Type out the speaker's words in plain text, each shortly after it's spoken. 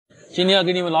今天要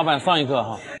给你们老板上一课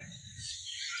哈。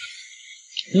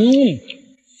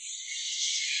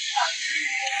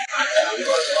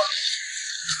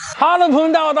Hello， 朋友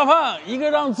们，大家好，大胖，一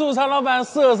个让助餐老板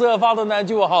瑟瑟发抖的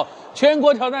就好。全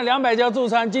国挑战200家助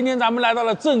餐，今天咱们来到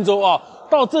了郑州啊。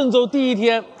到郑州第一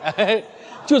天，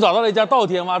就找到了一家稻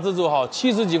田蛙自助哈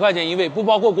，70几块钱一位，不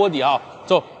包括锅底啊。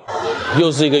走，又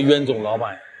是一个冤种老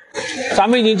板。咱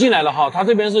们已经进来了哈，他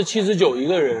这边是79一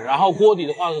个人，然后锅底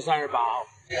的话是38号。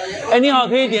哎，你好，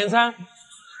可以点餐。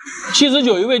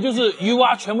79一位就是鱼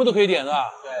蛙全部都可以点是吧？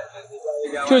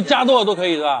对，就加多少都可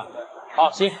以是吧？好，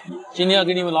行，今天要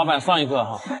给你们老板上一课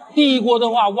哈。第一锅的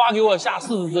话，蛙给我下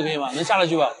40只可以吗？能下得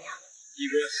去吧？第一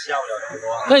锅下不了太多。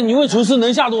那你问厨师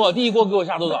能下多少？第一锅给我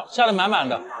下多少？下的满满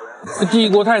的。这第一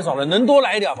锅太少了，能多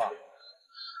来一点吧？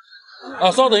啊，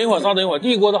稍等一会儿，稍等一会儿，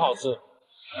第一锅的好吃。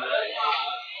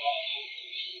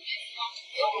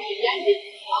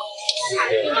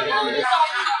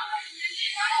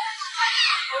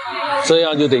这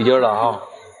样就得劲了啊！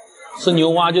吃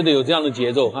牛蛙就得有这样的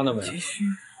节奏，看到没？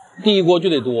第一锅就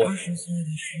得多。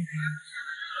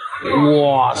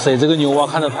哇塞，这个牛蛙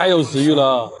看着太有食欲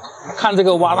了，看这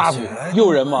个蛙大腿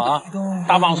诱人嘛啊！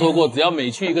大胖说过，只要每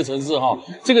去一个城市哈，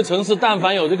这个城市但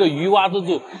凡有这个鱼蛙自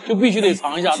助，就必须得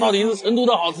尝一下，到底是成都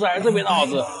的好吃还是这边的好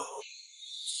吃？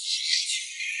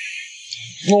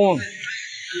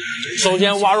首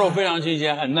先蛙肉非常新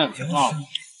鲜，很嫩啊。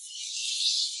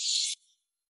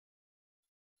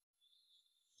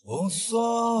无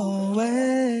所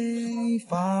谓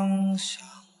方向，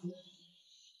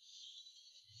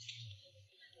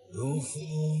如风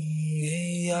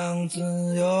一样自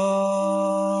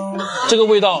由。这个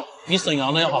味道比沈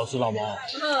阳的要好吃，老包。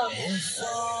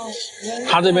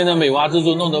他这边的美蛙自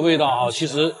助弄的味道啊，其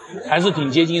实还是挺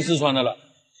接近四川的了。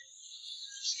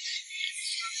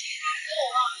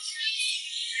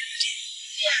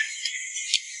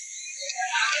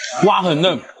蛙很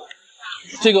嫩，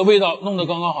这个味道弄得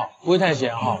刚刚好，不会太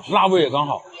咸哈，辣味也刚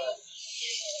好。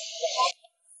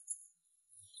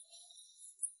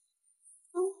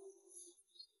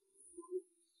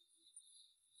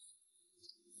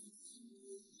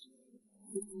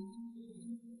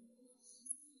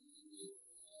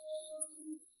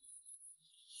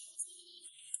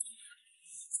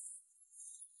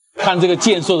看这个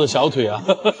健硕的小腿啊，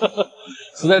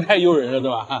实在太诱人了，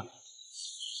对吧？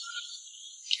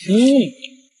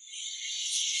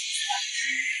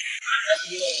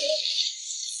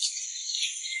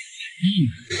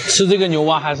吃这个牛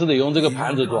蛙还是得用这个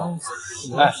盘子装，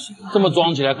哎，这么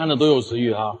装起来看着都有食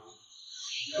欲啊。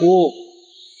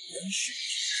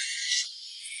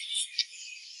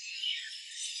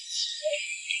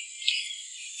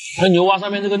它牛蛙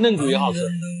上面这个嫩骨也好吃。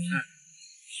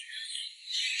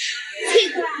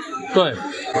对，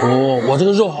我这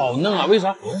个肉好嫩啊，为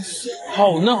啥？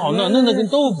好嫩好嫩，嫩的跟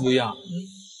豆腐一样。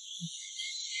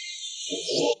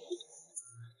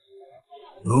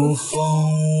如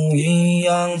风一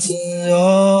样自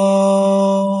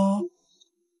由，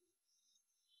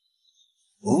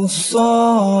无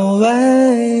所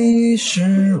谓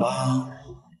失望。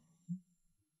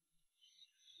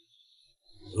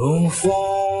如风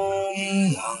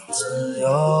一样自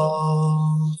由。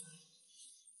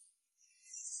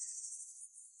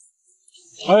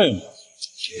哎，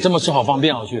这么吃好方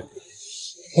便，好去。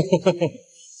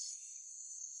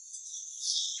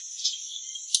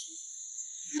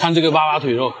看这个蛙蛙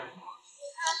腿肉，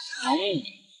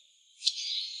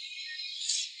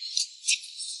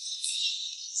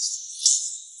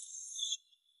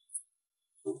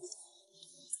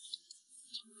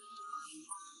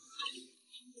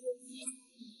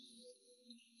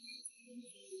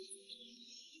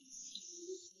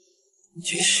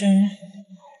其实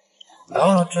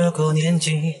到了这个年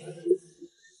纪，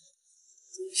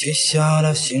卸下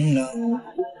了行囊，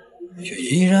却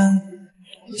依然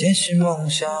坚持梦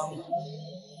想。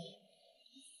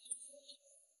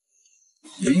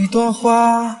一朵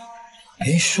花，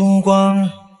一束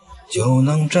光，就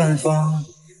能绽放。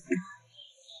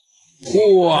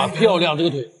哇，漂亮这个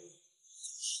腿，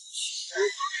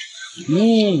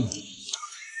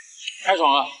太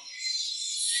爽了。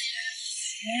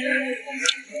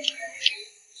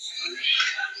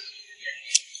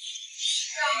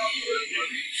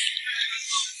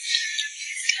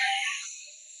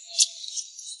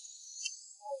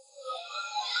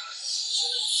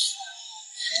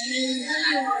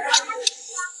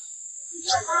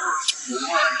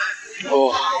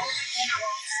哦，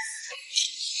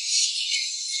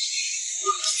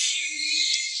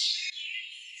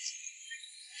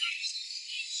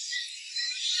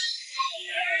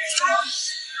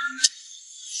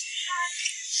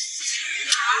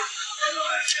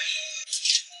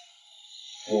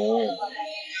哦。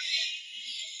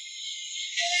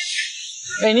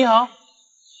哎，你好，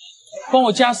帮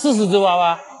我加40只娃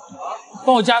娃，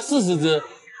帮我加40只。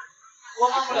我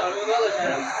放不了溜达的钱。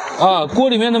啊，锅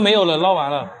里面的没有了，捞完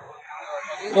了。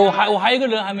我还有一个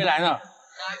人还没来呢。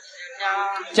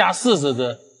加40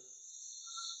只。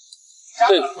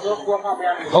对。锅放不下。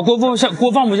哦，锅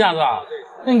放不下是吧？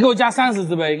那你给我加30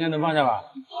只呗，应该能放下吧？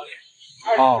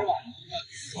哦，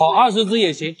好，20只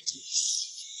也行。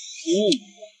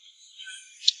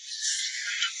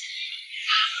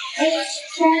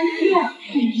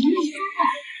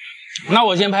那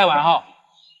我先拍完哈。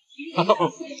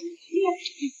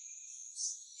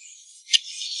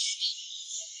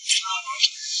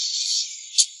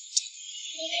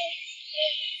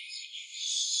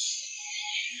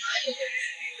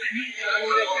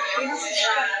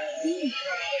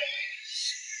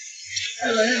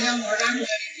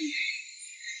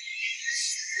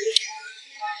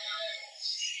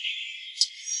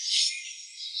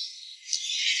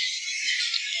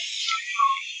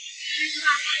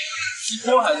直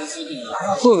播还是视频？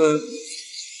个人。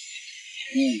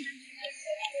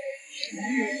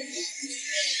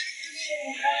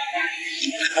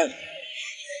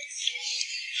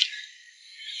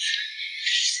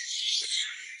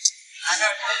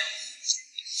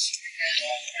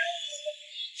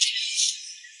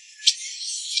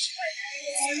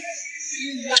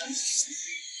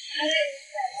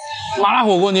麻辣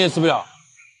火锅你也吃不了，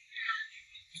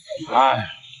哎，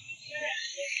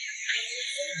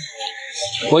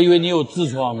我以为你有痔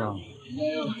疮呢。没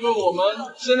有，因为我们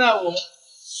现在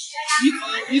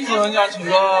一直很想请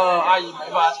个阿姨，没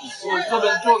法请，我这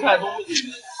边做菜都不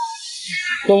行，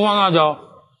都放辣椒。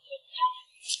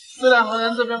虽然河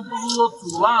南这边不是说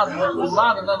主辣的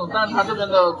那种，但是它这边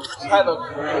的菜的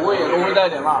口味也都会带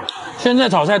点辣。现在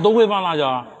炒菜都会放辣椒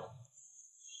啊。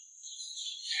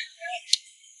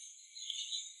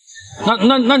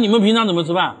那你们平常怎么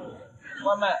吃饭？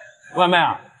外卖，外卖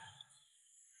啊？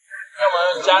要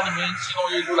么家里面寄东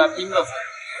西出来冰着吃。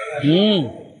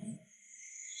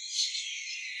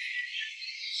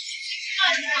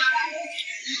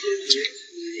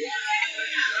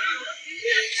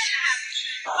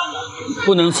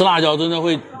不能吃辣椒，真的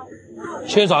会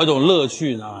缺少一种乐趣，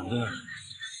你知道吗？真的。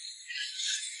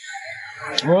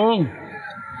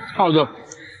好的。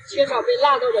缺少被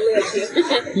辣到的乐趣。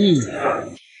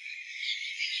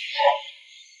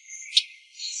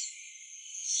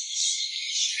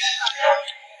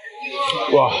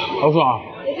哇，好爽啊！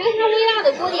我觉得它微辣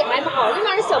的锅底还好，那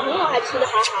边的小朋友还吃的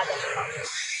哈哈的。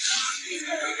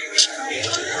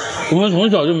我们从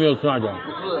小就没有吃辣椒。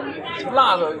不是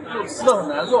辣的就吃的很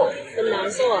难受。很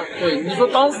难受啊。对，你说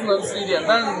当时能吃一点，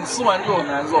但是你吃完就很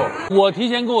难受。我提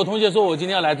前跟我同学说，我今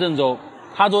天要来郑州，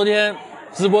他昨天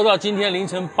直播到今天凌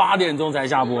晨8点钟才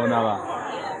下播，你知道吧？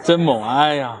真猛！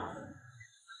哎呀，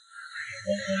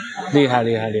厉害！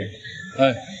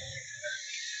哎，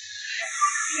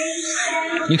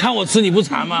你看我吃你不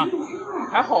馋吗？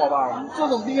还好吧，这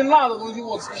种偏辣的东西，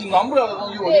我品尝不了的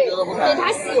东西，我就觉得不馋。对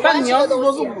他喜欢。但你要是说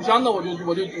是五香的，我就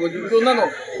那种，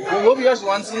我比较喜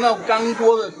欢吃那种干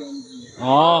锅的田鸡。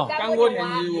哦，干锅田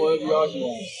鸡我比较喜欢。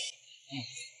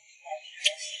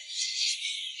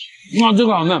哇，这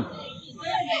个好嫩，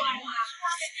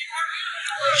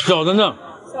小的嫩。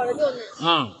小的就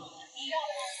嫩。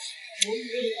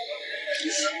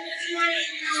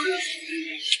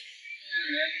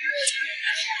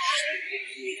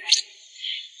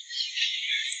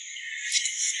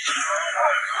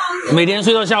每天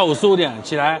睡到下午4、5点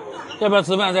起来，要不要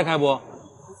吃饭再开播？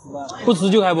不吃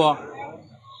就开播。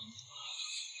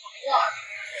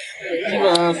基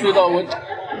本上睡到我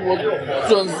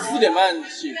准时4点半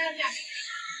起。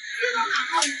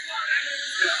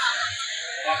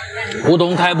胡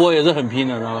同开播也是很拼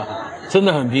的，知道吧？真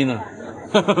的很拼的。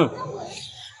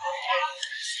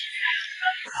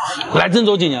来郑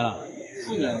州几年了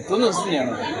？4年，整整4年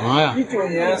了。哎呀，19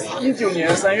年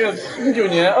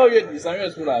2月底3月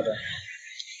出来的。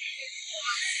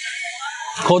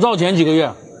口罩前几个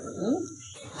月？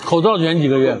口罩前几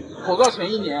个月？口罩前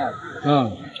1年。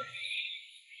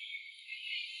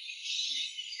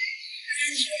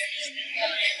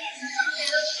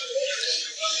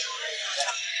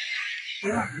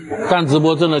干直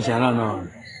播挣了钱了呢。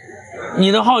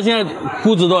你的号现在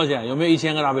估值多少钱？有没有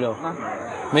1000个 W？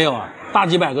没有啊，大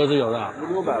几百个是有的。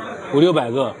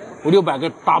500-600个，500-600个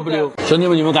W。兄弟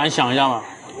们，你们敢想一下吗？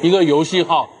一个游戏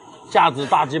号价值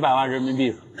大几百万人民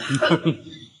币。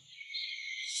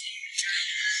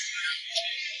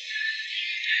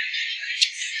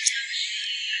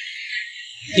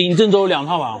顶郑州2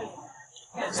套房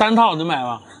，3套能买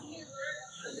吗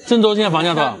郑州现在房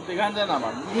价多少？得看在哪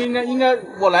嘛，应该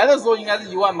我来的时候应该是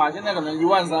1万吧，现在可能1.35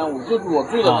万，就是我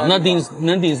住的。哦，那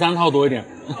能顶3套多一点。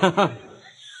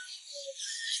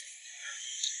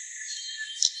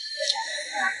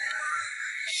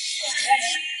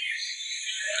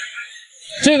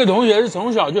这个同学是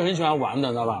从小就很喜欢玩的，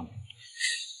知道吧？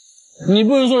你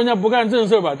不能说人家不干正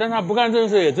事吧，但他不干正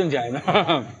事也挣钱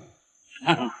的。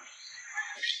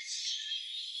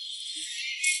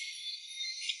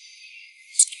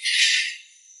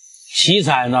奇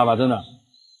才，你知道吧？真的，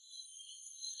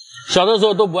小的时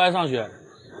候都不爱上学，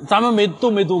咱们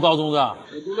都没读高中的，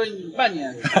我读了半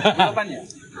年，读了半年，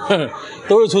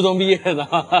都是初中毕业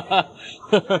的。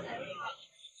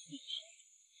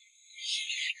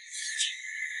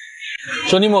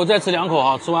兄弟们，我再吃2口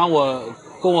啊！吃完我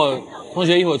跟我同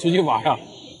学一会儿出去玩啊。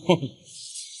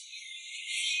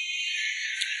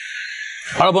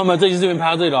好了，朋友们，这期视频拍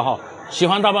到这里了哈。喜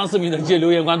欢大胖视频的记得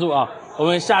留言关注啊！我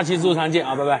们下期自助餐见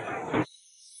啊，拜拜。